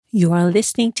You are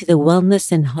listening to the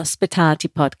Wellness and Hospitality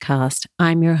Podcast.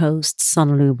 I'm your host,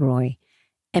 Sonal Roy.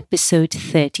 Episode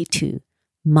 32,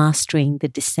 Mastering the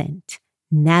Descent,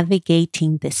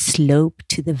 Navigating the Slope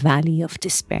to the Valley of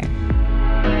Despair.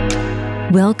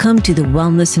 Welcome to the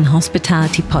Wellness and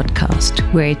Hospitality Podcast,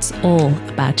 where it's all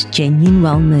about genuine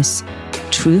wellness,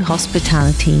 true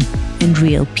hospitality, and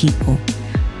real people.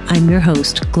 I'm your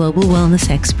host, global wellness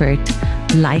expert,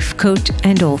 life coach,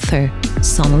 and author,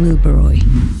 Sonal Roy.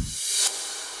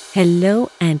 Hello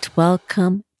and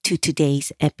welcome to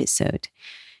today's episode.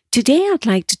 Today I'd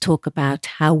like to talk about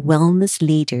how wellness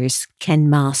leaders can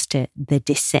master the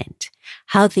descent,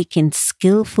 how they can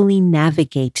skillfully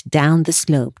navigate down the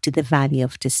slope to the valley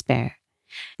of despair.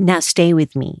 Now stay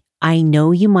with me. I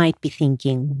know you might be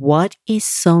thinking, what is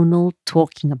Sonal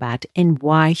talking about and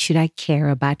why should I care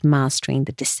about mastering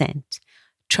the descent?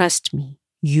 Trust me,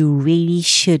 you really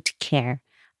should care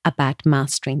about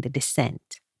mastering the descent.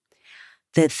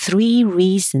 The 3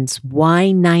 reasons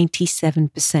why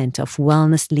 97% of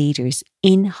wellness leaders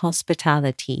in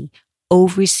hospitality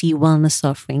oversee wellness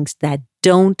offerings that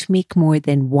don't make more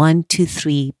than 1 to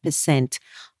 3%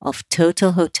 of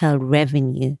total hotel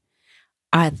revenue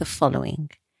are the following.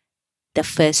 The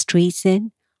first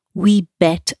reason, we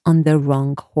bet on the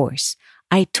wrong horse.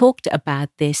 I talked about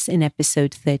this in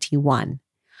episode 31.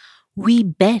 We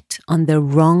bet on the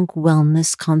wrong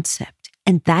wellness concept.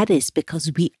 And that is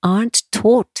because we aren't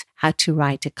taught how to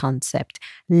write a concept,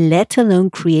 let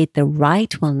alone create the right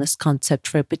wellness concept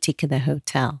for a particular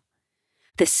hotel.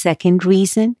 The second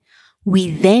reason,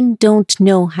 we then don't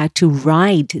know how to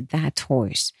ride that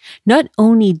horse. Not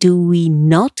only do we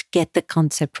not get the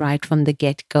concept right from the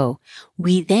get-go,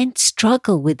 we then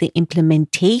struggle with the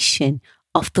implementation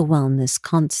of the wellness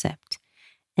concept.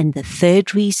 And the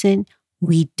third reason,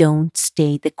 we don't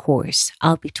stay the course.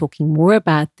 I'll be talking more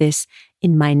about this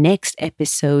in my next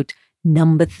episode,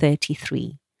 number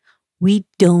 33. We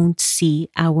don't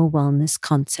see our wellness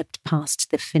concept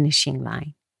past the finishing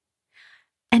line.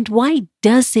 And why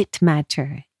does it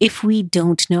matter if we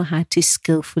don't know how to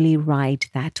skillfully ride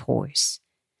that horse?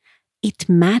 It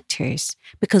matters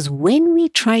because when we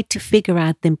try to figure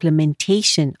out the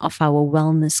implementation of our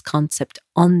wellness concept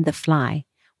on the fly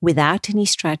without any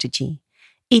strategy,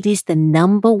 it is the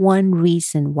number 1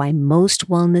 reason why most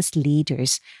wellness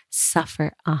leaders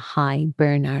suffer a high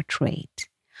burnout rate.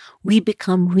 We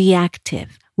become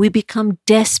reactive. We become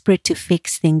desperate to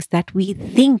fix things that we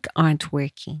think aren't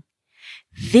working.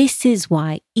 This is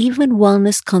why even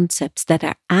wellness concepts that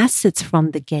are assets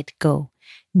from the get-go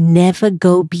never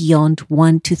go beyond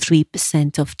 1 to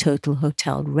 3% of total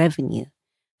hotel revenue.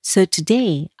 So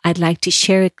today, I'd like to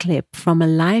share a clip from a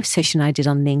live session I did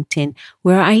on LinkedIn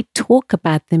where I talk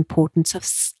about the importance of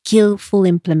skillful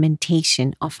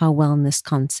implementation of our wellness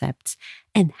concepts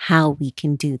and how we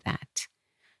can do that.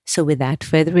 So without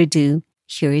further ado,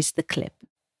 here is the clip.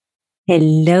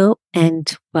 Hello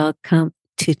and welcome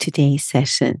to today's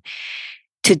session.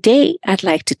 Today, I'd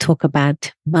like to talk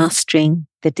about mastering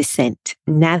the descent,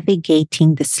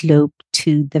 navigating the slope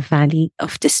to the valley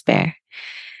of despair.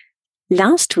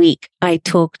 Last week, I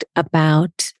talked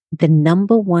about the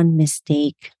number 1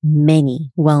 mistake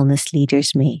many wellness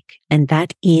leaders make, and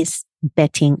that is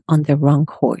betting on the wrong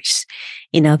horse.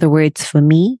 In other words, for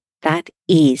me, that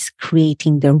is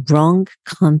creating the wrong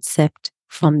concept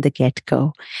from the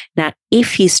get-go. Now,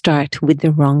 if you start with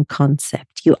the wrong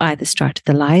concept, you either start with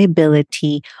the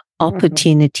liability,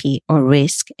 opportunity, or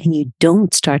risk, and you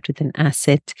don't start with an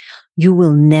asset, you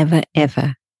will never,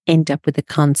 ever end up with a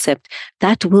concept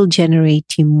that will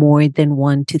generate you more than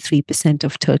 1 to 3%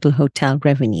 of total hotel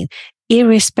revenue,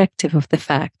 irrespective of the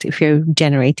fact if you're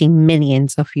generating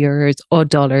millions of euros or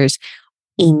dollars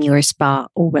in your spa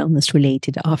or wellness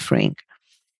related offering.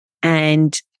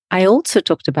 And I also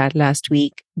talked about last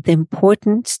week the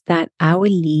importance that our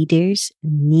leaders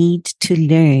need to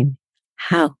learn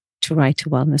how to write a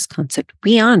wellness concept.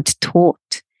 We aren't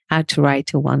taught how to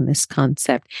write a wellness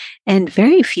concept. And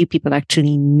very few people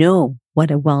actually know what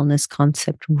a wellness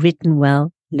concept written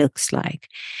well looks like.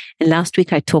 And last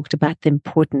week I talked about the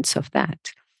importance of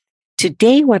that.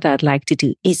 Today, what I'd like to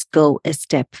do is go a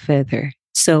step further.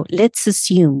 So let's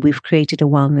assume we've created a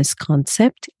wellness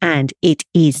concept and it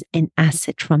is an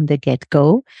asset from the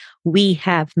get-go. We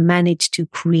have managed to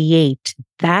create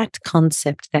that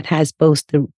concept that has both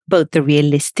the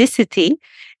realisticity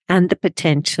and the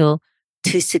potential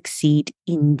to succeed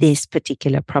in this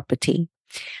particular property.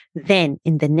 Then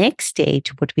in the next stage,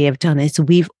 what we have done is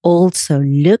we've also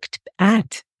looked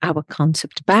at our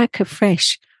concept back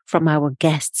afresh from our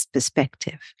guests'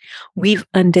 perspective. We've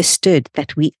understood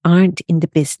that we aren't in the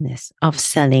business of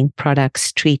selling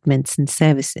products, treatments, and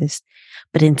services,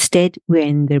 but instead we're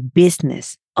in the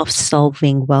business of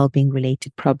solving well-being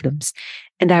related problems.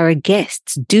 And our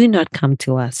guests do not come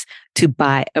to us to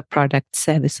buy a product,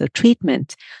 service, or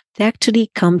treatment. They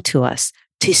actually come to us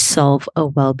to solve a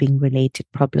well-being related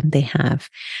problem they have.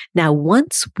 Now,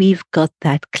 once we've got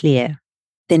that clear,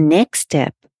 the next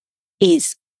step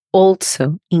is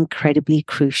also incredibly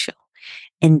crucial.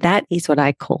 And that is what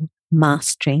I call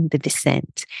mastering the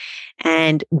descent.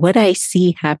 And what I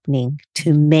see happening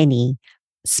to many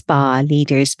spa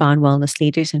leaders, spa and wellness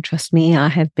leaders, and trust me, I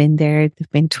have been there. It's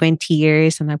been 20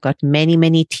 years and I've got many,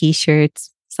 many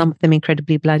t-shirts, some of them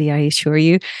incredibly bloody, I assure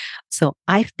you. So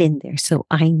I've been there. So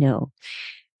I know.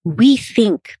 We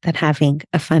think that having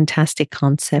a fantastic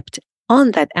concept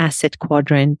on that asset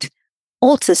quadrant,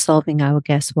 also solving our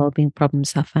guests' well-being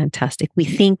problems are fantastic. We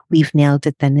think we've nailed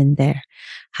it then and there.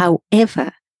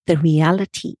 However, the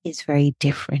reality is very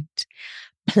different.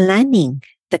 Planning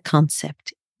the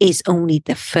concept is only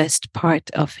the first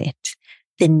part of it.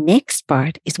 The next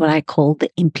part is what I call the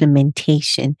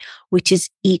implementation, which is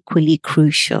equally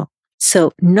crucial.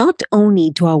 So not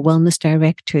only do our wellness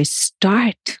directors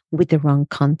start with the wrong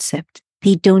concept,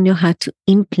 they don't know how to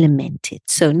implement it.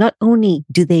 So not only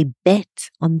do they bet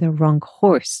on the wrong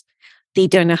horse, they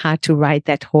don't know how to ride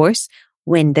that horse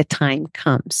when the time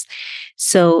comes.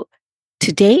 So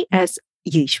today, as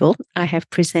usual,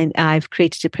 I've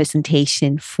created a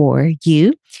presentation for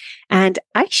you, and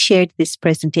I shared this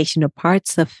presentation or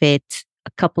parts of it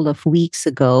a couple of weeks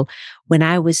ago when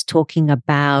I was talking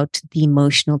about the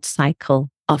emotional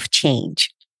cycle of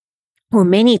change, or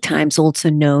many times also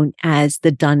known as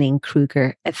the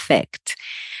Dunning-Kruger effect.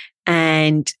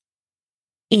 And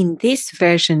in this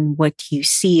version, what you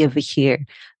see over here,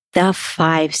 there are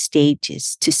 5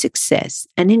 stages to success.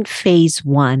 And in phase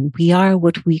 1, we are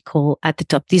what we call at the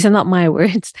top. These are not my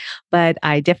words, but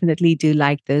I definitely do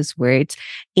like those words.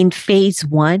 In phase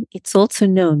 1, it's also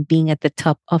known being at the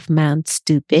top of Mount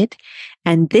Stupid.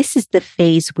 And this is the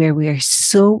phase where we are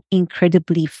so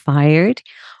incredibly fired.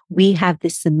 We have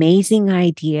this amazing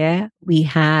idea. We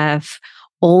have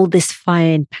all this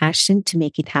fire and passion to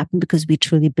make it happen because we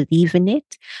truly believe in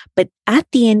it. But at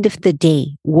the end of the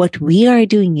day, what we are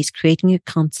doing is creating a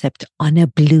concept on a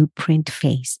blueprint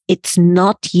phase. It's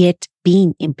not yet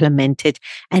been implemented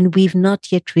and we've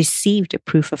not yet received a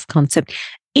proof of concept,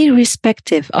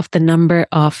 irrespective of the number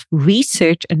of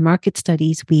research and market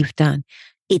studies we've done.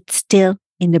 It's still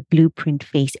in the blueprint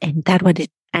phase, and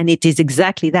it is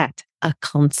exactly that. A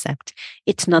concept.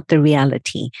 It's not the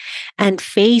reality. And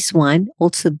phase 1,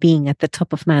 also being at the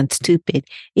top of Mount Stupid,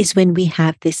 is when we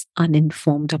have this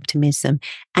uninformed optimism.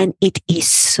 And it is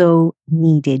so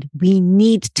needed. We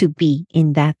need to be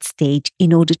in that stage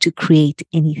in order to create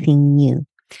anything new.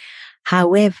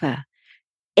 However,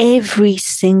 every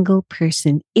single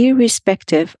person,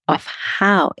 irrespective of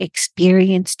how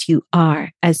experienced you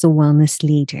are as a wellness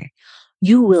leader,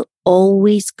 you will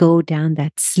always go down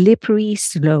that slippery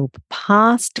slope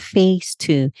past phase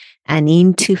 2 and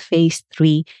into phase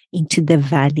 3, into the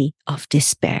valley of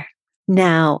despair.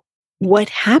 Now, what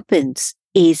happens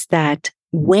is that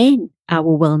when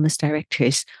our wellness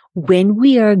directors, when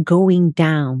we are going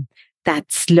down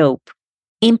that slope,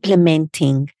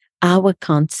 implementing our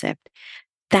concept,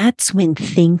 that's when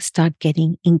things start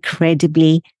getting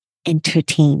incredibly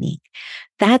entertaining.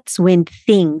 That's when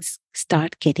things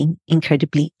start getting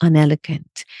incredibly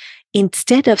unelegant.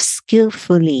 Instead of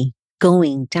skillfully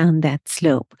going down that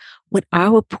slope, what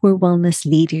our poor wellness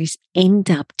leaders end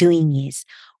up doing is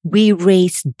we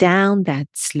race down that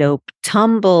slope,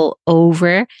 tumble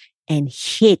over, and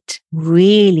hit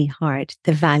really hard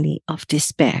the valley of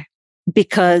despair.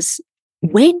 Because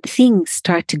when things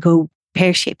start to go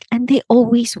pear-shaped, and they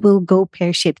always will go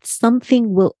pear-shaped,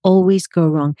 something will always go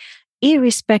wrong,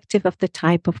 irrespective of the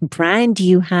type of brand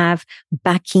you have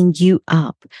backing you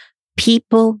up.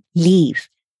 People leave.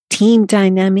 Team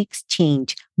dynamics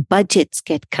change. Budgets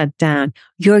get cut down.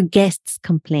 Your guests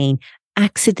complain.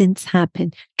 Accidents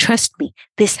happen. Trust me,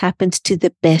 this happens to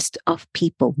the best of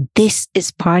people. This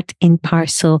is part and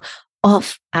parcel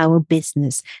of our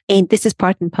business. And this is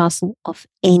part and parcel of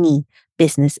any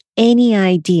business, any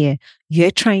idea you're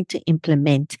trying to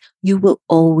implement, you will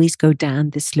always go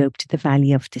down the slope to the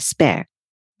valley of despair.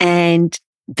 And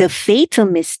the fatal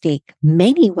mistake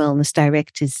many wellness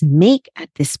directors make at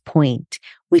this point,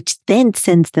 which then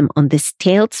sends them on this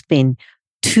tailspin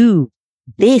to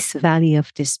this valley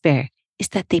of despair, is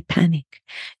that they panic.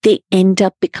 They end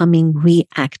up becoming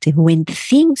reactive. When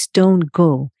things don't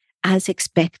go as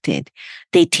expected,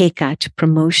 they take out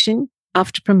promotion,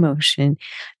 after promotion.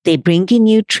 They bring in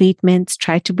new treatments,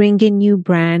 try to bring in new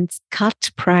brands,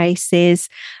 cut prices,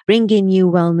 bring in new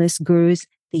wellness gurus.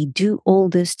 They do all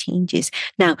those changes.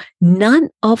 Now, none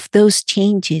of those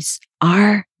changes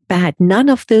are bad. None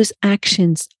of those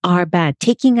actions are bad.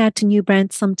 Taking out a new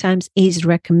brand sometimes is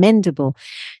recommendable.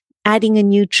 Adding a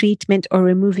new treatment or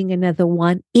removing another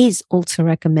one is also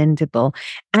recommendable.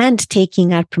 And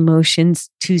taking out promotions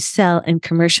to sell and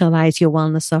commercialize your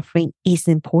wellness offering is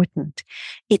important.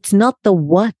 It's not the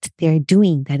what they're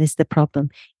doing that is the problem.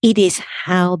 It is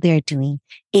how they're doing.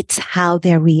 It's how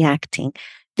they're reacting.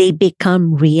 They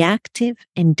become reactive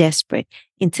and desperate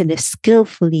instead of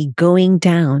skillfully going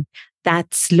down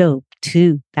that slope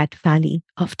to that valley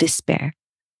of despair.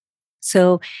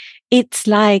 So it's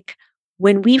like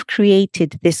when we've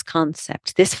created this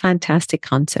concept, this fantastic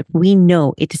concept, we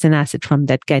know it is an asset from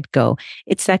that get-go.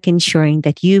 It's like ensuring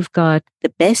that you've got the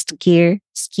best gear,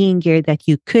 skiing gear that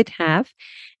you could have,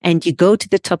 and you go to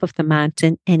the top of the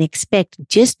mountain and expect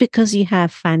just because you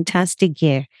have fantastic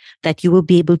gear that you will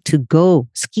be able to go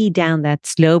ski down that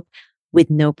slope with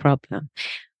no problem.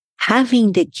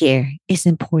 Having the gear is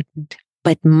important,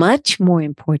 but much more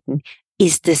important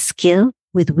is the skill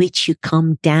with which you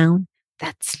come down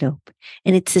that slope.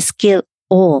 And it's a skill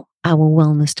all our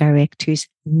wellness directors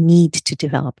need to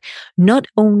develop. Not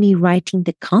only writing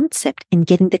the concept and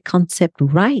getting the concept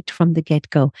right from the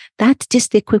get-go. That's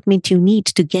just the equipment you need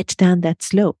to get down that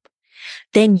slope.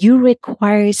 Then you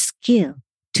require skill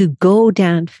to go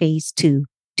down phase 2,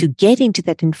 to get into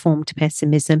that informed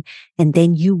pessimism, and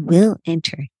then you will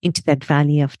enter into that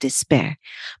valley of despair.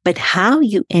 But how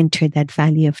you enter that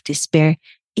valley of despair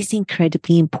is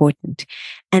incredibly important.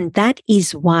 And that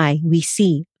is why we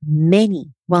see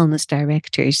many wellness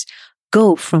directors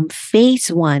go from phase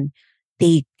 1,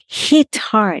 they hit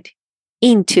hard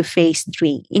into phase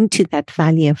 3, into that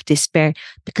valley of despair,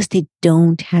 because they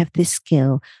don't have the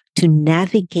skill to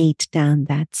navigate down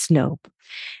that slope.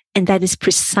 And that is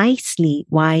precisely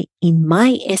why in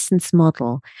my essence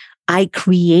model, I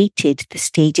created the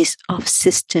stages of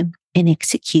system and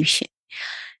execution.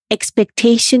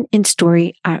 Expectation and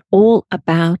story are all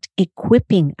about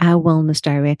equipping our wellness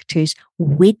directors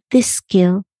with the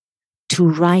skill to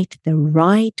write the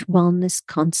right wellness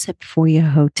concept for your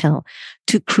hotel,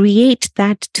 to create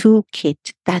that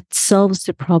toolkit that solves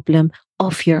the problem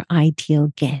of your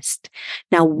ideal guest.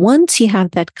 Now, once you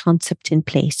have that concept in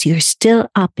place, you're still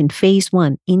up in phase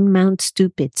 1 in Mount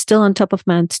Stupid, still on top of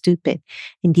Mount Stupid.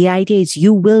 And the idea is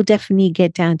you will definitely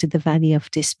get down to the valley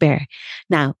of despair.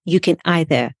 Now, you can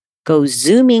either go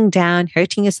zooming down,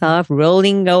 hurting yourself,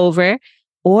 rolling over,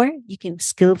 or you can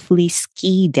skillfully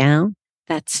ski down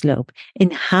that slope.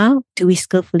 And how do we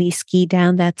skillfully ski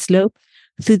down that slope?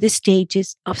 Through the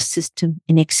stages of system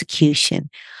and execution.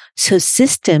 So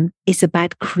system is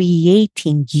about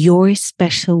creating your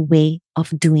special way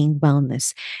of doing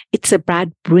wellness. It's about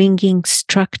bringing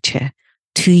structure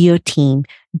to your team,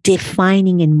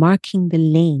 defining and marking the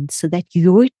lane so that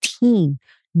your team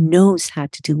knows how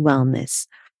to do wellness.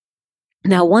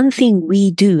 Now, one thing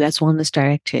we do as wellness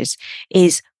directors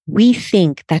is we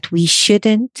think that we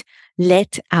shouldn't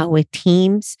let our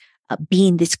teams be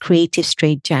in this creative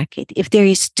straitjacket. If there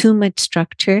is too much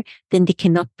structure, then they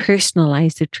cannot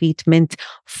personalize the treatment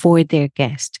for their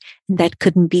guest. And that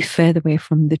couldn't be further away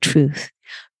from the truth.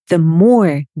 The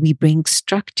more we bring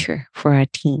structure for our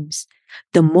teams,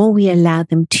 the more we allow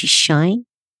them to shine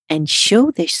and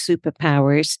show their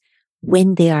superpowers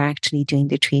when they are actually doing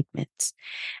the treatments.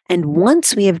 And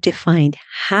once we have defined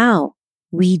how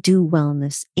we do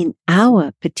wellness in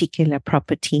our particular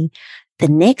property, the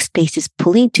next place is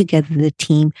pulling together the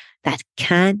team that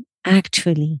can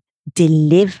actually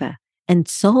deliver and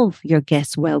solve your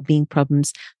guests' well-being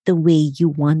problems the way you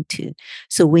want to.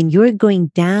 So when you're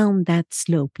going down that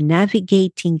slope,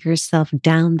 navigating yourself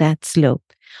down that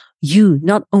slope, you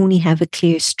not only have a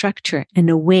clear structure and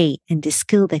a way and the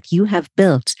skill that you have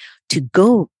built to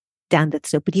go down that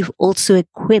slope, but you've also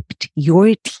equipped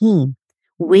your team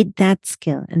with that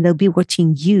skill, and they'll be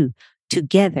watching you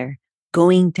together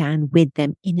going down with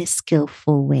them in a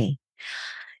skillful way.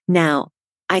 Now,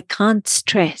 I can't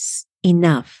stress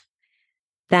enough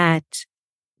that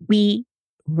we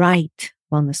write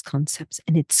wellness concepts,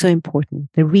 and it's so important.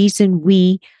 The reason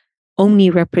we only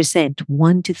represent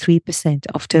 1 to 3%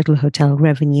 of total hotel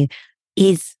revenue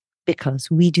is because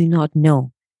we do not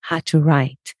know how to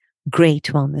write great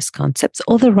wellness concepts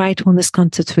or the right wellness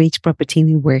concepts for each property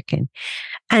we work in.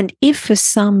 And if for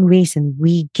some reason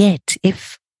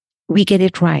if we get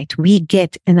it right, we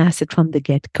get an asset from the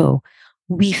get-go,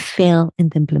 we fail in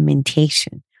the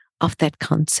implementation of that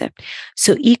concept.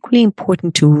 So equally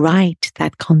important to write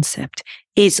that concept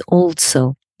is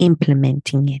also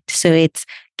implementing it. So it's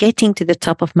getting to the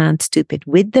top of Mount Stupid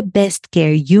with the best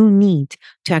gear you need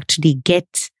to actually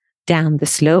get down the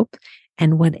slope.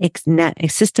 And what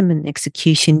system and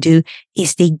execution do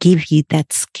is they give you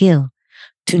that skill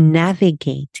to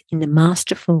navigate in a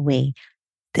masterful way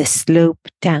the slope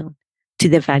down to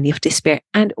the valley of despair,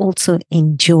 and also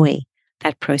enjoy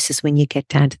that process when you get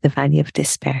down to the valley of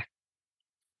despair.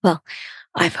 Well,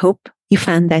 I hope you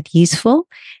found that useful,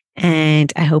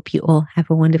 and I hope you all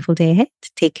have a wonderful day ahead.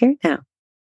 Take care now.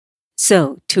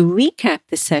 So, to recap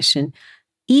the session,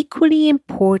 equally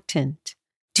important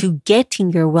to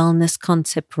getting your wellness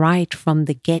concept right from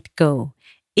the get-go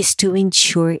is to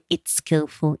ensure its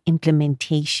skillful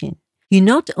implementation. You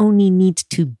not only need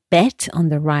to bet on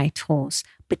the right horse,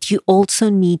 but you also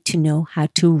need to know how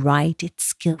to ride it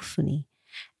skillfully.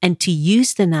 And to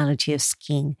use the analogy of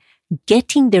skiing,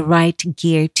 getting the right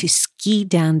gear to ski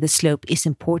down the slope is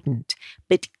important,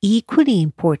 but equally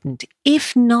important,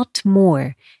 if not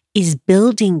more, is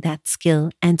building that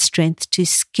skill and strength to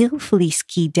skillfully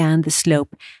ski down the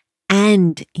slope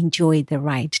and enjoy the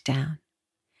ride down.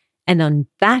 And on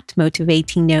that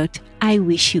motivating note, I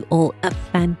wish you all a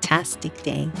fantastic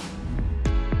day.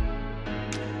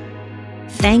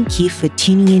 Thank you for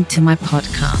tuning into my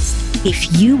podcast.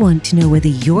 If you want to know whether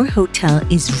your hotel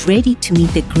is ready to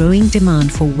meet the growing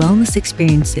demand for wellness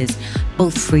experiences,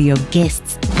 both for your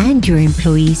guests and your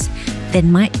employees,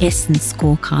 then my Essence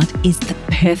Scorecard is the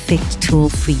perfect tool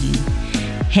for you.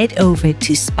 Head over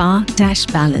to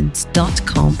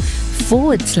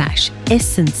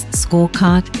spa-balance.com/Essence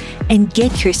Scorecard and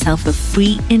get yourself a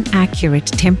free and accurate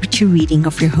temperature reading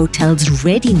of your hotel's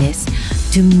readiness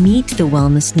to meet the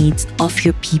wellness needs of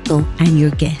your people and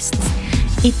your guests.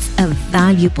 It's a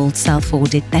valuable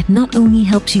self-audit that not only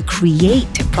helps you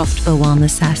create a profitable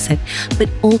wellness asset, but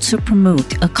also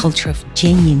promote a culture of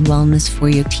genuine wellness for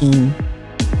your team.